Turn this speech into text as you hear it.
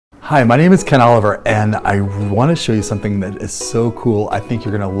Hi, my name is Ken Oliver, and I want to show you something that is so cool. I think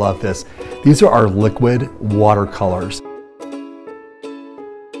you're going to love this. These are our liquid watercolors.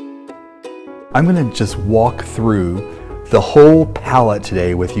 I'm going to just walk through the whole palette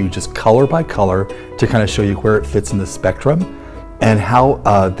today with you, just color by color, to kind of show you where it fits in the spectrum and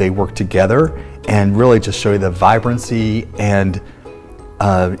how they work together, and really just show you the vibrancy and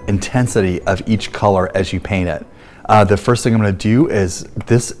intensity of each color as you paint it. The first thing I'm going to do is,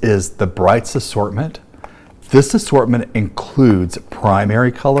 this is the Brights assortment. This assortment includes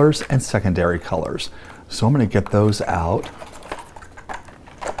primary colors and secondary colors. So I'm going to get those out.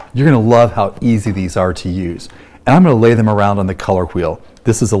 You're going to love how easy these are to use. And I'm going to lay them around on the color wheel.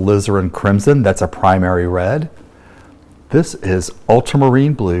 This is alizarin crimson, that's a primary red. This is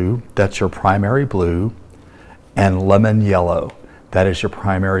ultramarine blue, that's your primary blue. And lemon yellow, that is your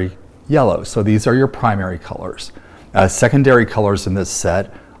primary yellow. So these are your primary colors. Secondary colors in this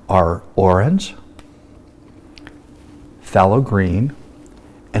set are orange, phthalo green,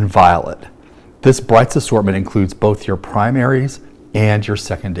 and violet. This Brights assortment includes both your primaries and your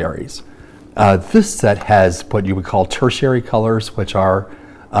secondaries. This set has what you would call tertiary colors, which are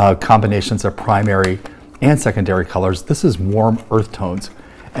combinations of primary and secondary colors. This is warm earth tones,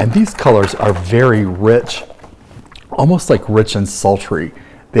 and these colors are very rich, almost like rich and sultry.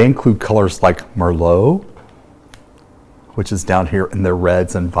 They include colors like Merlot, which is down here in the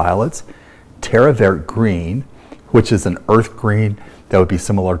reds and violets, terre verte green, which is an earth green that would be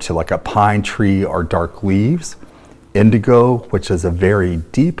similar to like a pine tree or dark leaves, indigo, which is a very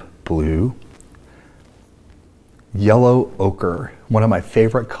deep blue, yellow ochre, one of my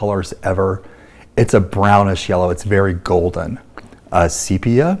favorite colors ever. It's a brownish yellow, it's very golden.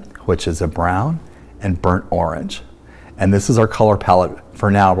 Sepia, which is a brown, and burnt orange. And this is our color palette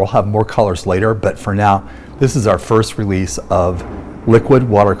for now. We'll have more colors later, but for now, this is our first release of liquid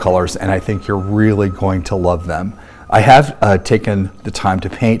watercolors, and I think you're really going to love them. I have taken the time to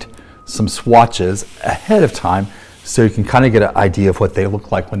paint some swatches ahead of time so you can kind of get an idea of what they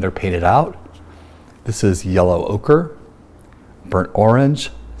look like when they're painted out. This is yellow ochre, burnt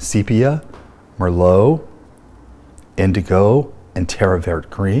orange, sepia, merlot, indigo, and terre verte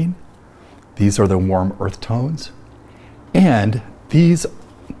green. These are the warm earth tones. And these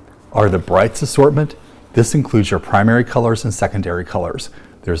are the Brights assortment. This includes your primary colors and secondary colors.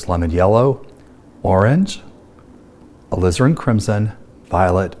 There's lemon yellow, orange, alizarin crimson,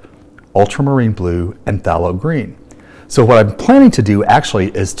 violet, ultramarine blue, and phthalo green. So what I'm planning to do actually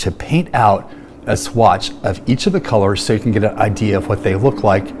is to paint out a swatch of each of the colors so you can get an idea of what they look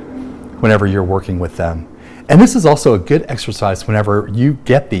like whenever you're working with them. And this is also a good exercise whenever you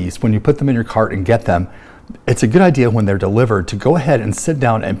get these, when you put them in your cart and get them. It's a good idea when they're delivered to go ahead and sit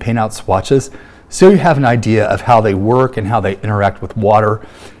down and paint out swatches so you have an idea of how they work and how they interact with water,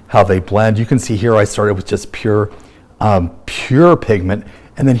 how they blend. You can see here I started with just pure pigment,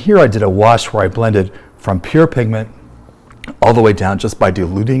 and then here I did a wash where I blended from pure pigment all the way down just by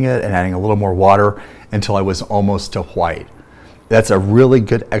diluting it and adding a little more water until I was almost to white. That's a really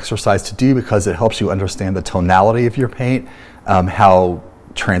good exercise to do because it helps you understand the tonality of your paint, how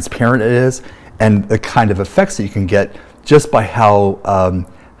transparent it is, and the kind of effects that you can get just by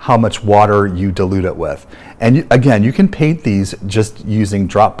how much water you dilute it with. And again, you can paint these just using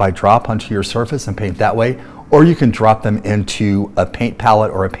drop by drop onto your surface and paint that way, or you can drop them into a paint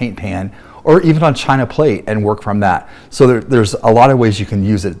palette or a paint pan, or even on china plate and work from that. So there's a lot of ways you can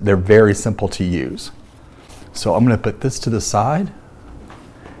use it. They're very simple to use. So I'm going to put this to the side,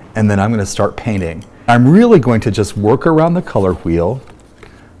 and then I'm going to start painting. I'm really going to just work around the color wheel,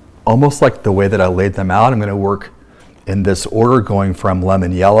 almost like the way that I laid them out. I'm going to work in this order, going from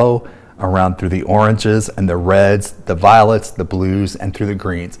lemon yellow around through the oranges and the reds, the violets, the blues, and through the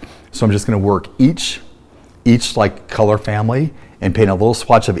greens. So I'm just going to work each like color family and paint a little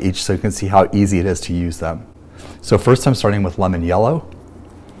swatch of each so you can see how easy it is to use them. So first I'm starting with lemon yellow.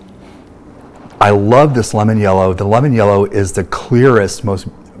 I love this lemon yellow. The lemon yellow is the clearest, most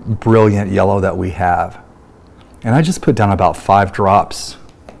brilliant yellow that we have. And I just put down about 5 drops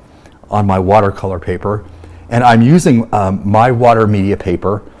on my watercolor paper. And I'm using my water media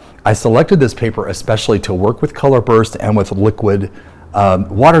paper. I selected this paper especially to work with color burst and with liquid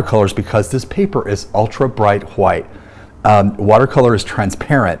watercolors because this paper is ultra bright white. Watercolor is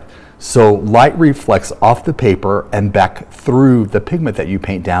transparent, so light reflects off the paper and back through the pigment that you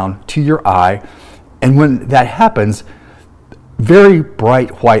paint down to your eye. And when that happens, very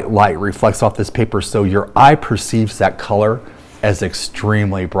bright white light reflects off this paper, so your eye perceives that color as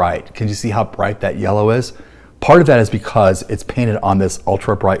extremely bright. Can you see how bright that yellow is? Part of that is because it's painted on this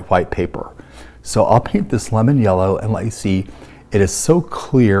ultra bright white paper. So I'll paint this lemon yellow and let you see It is so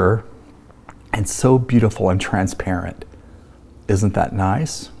clear and so beautiful and transparent. Isn't that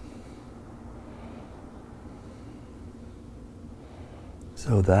nice?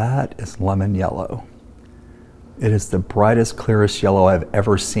 So that is lemon yellow. It is the brightest, clearest yellow I've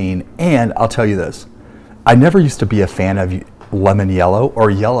ever seen. And I'll tell you this, I never used to be a fan of lemon yellow or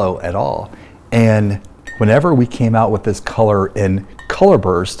yellow at all. And whenever we came out with this color in Color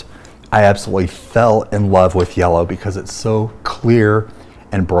Burst, I absolutely fell in love with yellow because it's so clear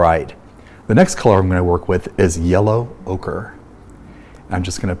and bright. The next color I'm going to work with is yellow ochre. I'm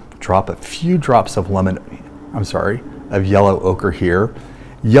just going to drop a few drops of of yellow ochre here.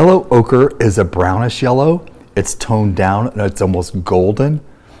 Yellow ochre is a brownish yellow. It's toned down and it's almost golden,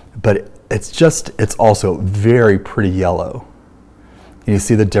 but it's also very pretty yellow. Can you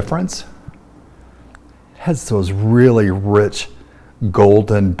see the difference? It has those really rich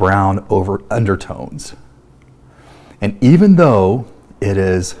golden brown undertones. And even though it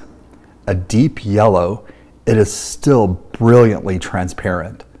is a deep yellow, it is still brilliantly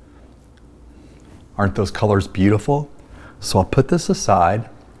transparent. Aren't those colors beautiful? So I'll put this aside,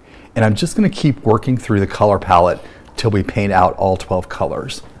 and I'm just going to keep working through the color palette till we paint out all 12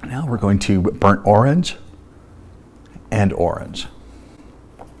 colors. Now we're going to burnt orange and orange.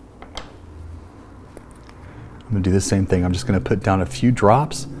 I'm going to do the same thing. I'm just going to put down a few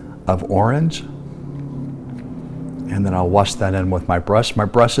drops of orange, and then I'll wash that in with my brush. My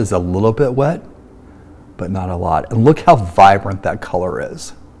brush is a little bit wet, but not a lot. And look how vibrant that color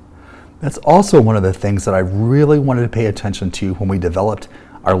is. That's also one of the things that I really wanted to pay attention to when we developed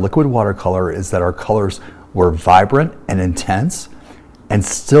our liquid watercolor, is that our colors were vibrant and intense and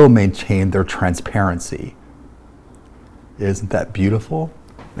still maintained their transparency. Isn't that beautiful?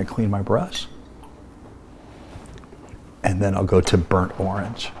 I clean my brush. And then I'll go to burnt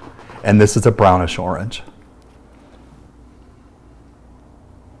orange. And this is a brownish orange.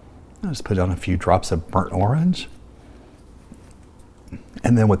 I'll just put down a few drops of burnt orange.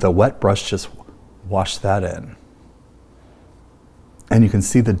 And then with a wet brush, just wash that in. And you can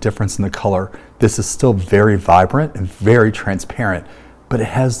see the difference in the color. This is still very vibrant and very transparent, but it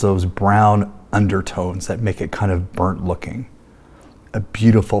has those brown undertones that make it kind of burnt looking. A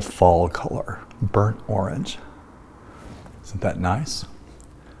beautiful fall color, burnt orange. Isn't that nice?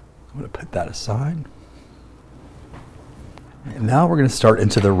 I'm going to put that aside. And now we're going to start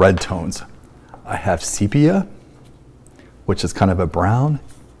into the red tones. I have sepia, which is kind of a brown,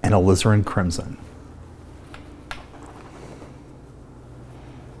 and alizarin crimson.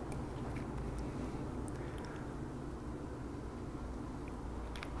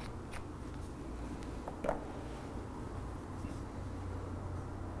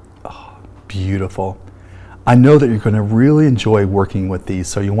 Oh, beautiful. I know that you're going to really enjoy working with these,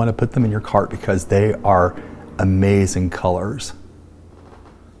 so you want to put them in your cart because they are amazing colors.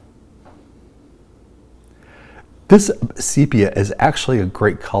 This sepia is actually a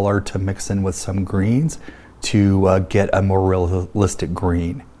great color to mix in with some greens to get a more realistic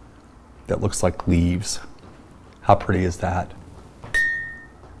green that looks like leaves. How pretty is that?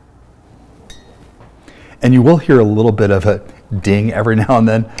 And you will hear a little bit of a ding every now and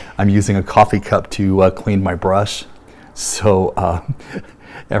then. I'm using a coffee cup to clean my brush, so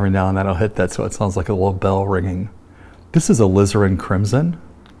every now and then I'll hit that so it sounds like a little bell ringing. This is alizarin crimson.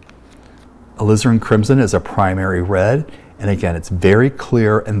 Alizarin crimson is a primary red, and again, it's very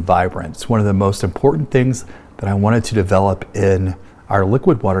clear and vibrant. It's one of the most important things that I wanted to develop in our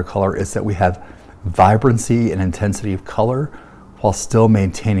liquid watercolor, is that we have vibrancy and intensity of color while still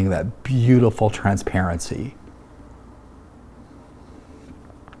maintaining that beautiful transparency.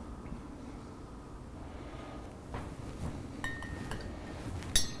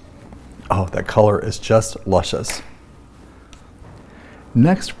 Oh, that color is just luscious.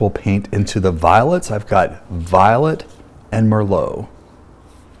 Next, we'll paint into the violets. I've got violet and merlot.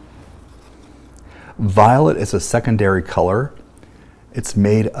 Violet is a secondary color. It's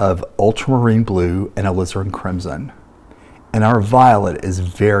made of ultramarine blue and alizarin crimson. And our violet is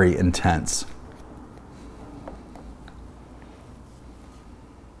very intense.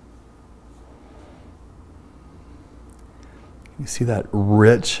 You see that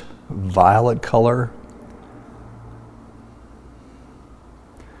rich violet color?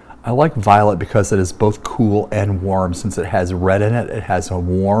 I like violet because it is both cool and warm. Since it has red in it, it has a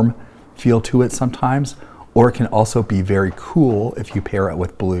warm feel to it sometimes, or it can also be very cool if you pair it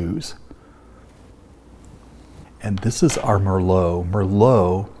with blues. And this is our merlot.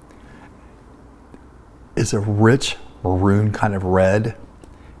 Merlot is a rich maroon kind of red.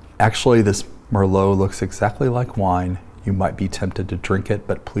 Actually, this merlot looks exactly like wine. You might be tempted to drink it,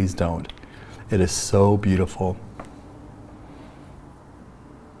 but please don't. It is so beautiful.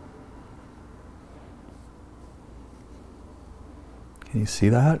 Can you see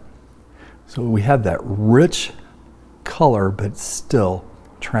that? So we have that rich color, but still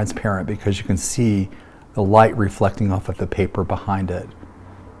transparent because you can see the light reflecting off of the paper behind it.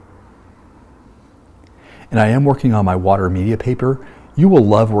 And I am working on my water media paper. You will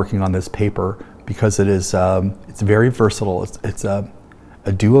love working on this paper because it is it's very versatile. It's a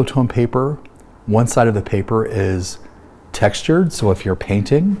duotone paper. One side of the paper is textured, so if you're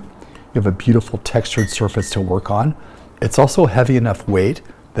painting, you have a beautiful textured surface to work on. It's also heavy enough weight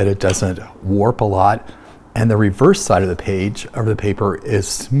that it doesn't warp a lot, and the reverse side of the page of the paper is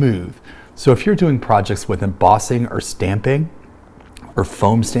smooth. So if you're doing projects with embossing or stamping or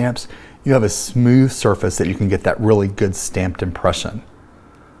foam stamps, you have a smooth surface that you can get that really good stamped impression.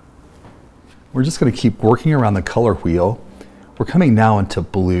 We're just going to keep working around the color wheel. We're coming now into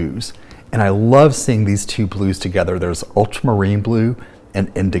blues, and I love seeing these two blues together. There's ultramarine blue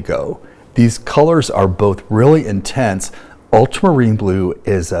and indigo. These colors are both really intense. Ultramarine blue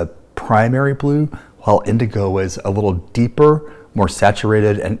is a primary blue, while indigo is a little deeper, more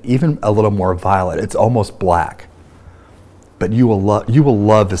saturated, and even a little more violet. It's almost black. But you will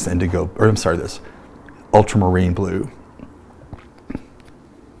love this indigo, or I'm sorry, this ultramarine blue.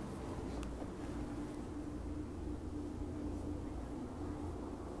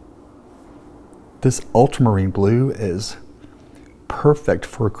 This ultramarine blue is perfect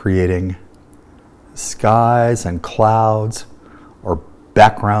for creating skies and clouds or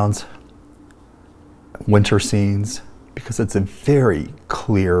backgrounds, winter scenes, because it's a very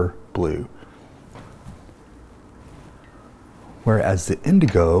clear blue. Whereas the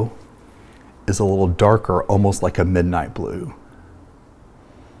indigo is a little darker, almost like a midnight blue.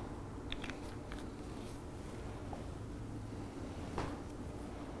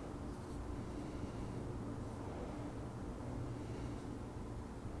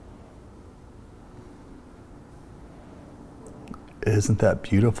 Isn't that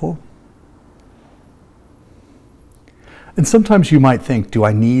beautiful? And sometimes you might think, do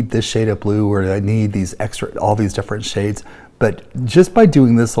I need this shade of blue, or do I need these all these different shades? But just by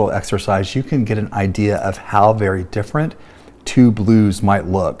doing this little exercise, you can get an idea of how very different two blues might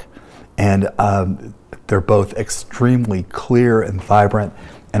look. And they're both extremely clear and vibrant,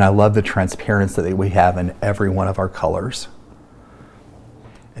 and I love the transparency that we have in every one of our colors.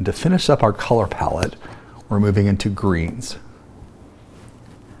 And to finish up our color palette, we're moving into greens.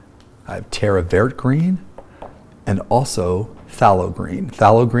 I have Terra Verte green and also phthalo green.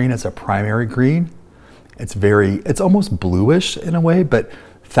 Phthalo green is a primary green. It's almost bluish in a way, but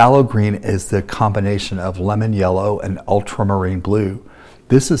phthalo green is the combination of lemon yellow and ultramarine blue.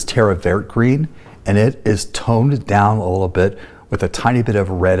 This is Terra Verte green, and it is toned down a little bit with a tiny bit of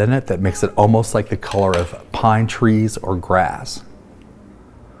red in it that makes it almost like the color of pine trees or grass.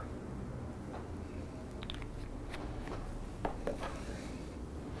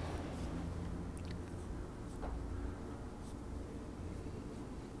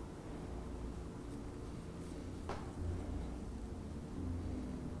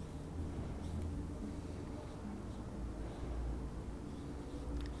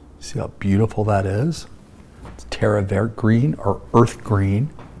 See how beautiful that is? It's Terra Verte green or earth green.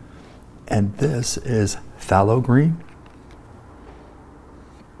 And this is phthalo green.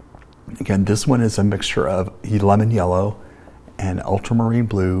 Again, this one is a mixture of lemon yellow and ultramarine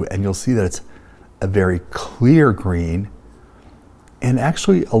blue, and you'll see that it's a very clear green and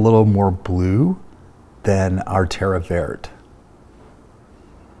actually a little more blue than our Terra Verte.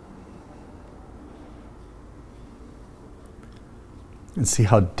 And see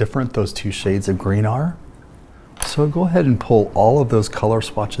how different those two shades of green are? So go ahead and pull all of those color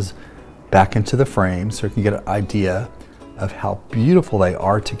swatches back into the frame so you can get an idea of how beautiful they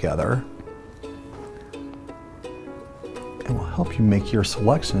are together. And will help you make your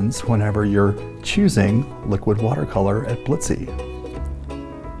selections whenever you're choosing liquid watercolor at Blitsy.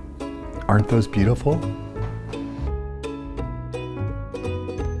 Aren't those beautiful?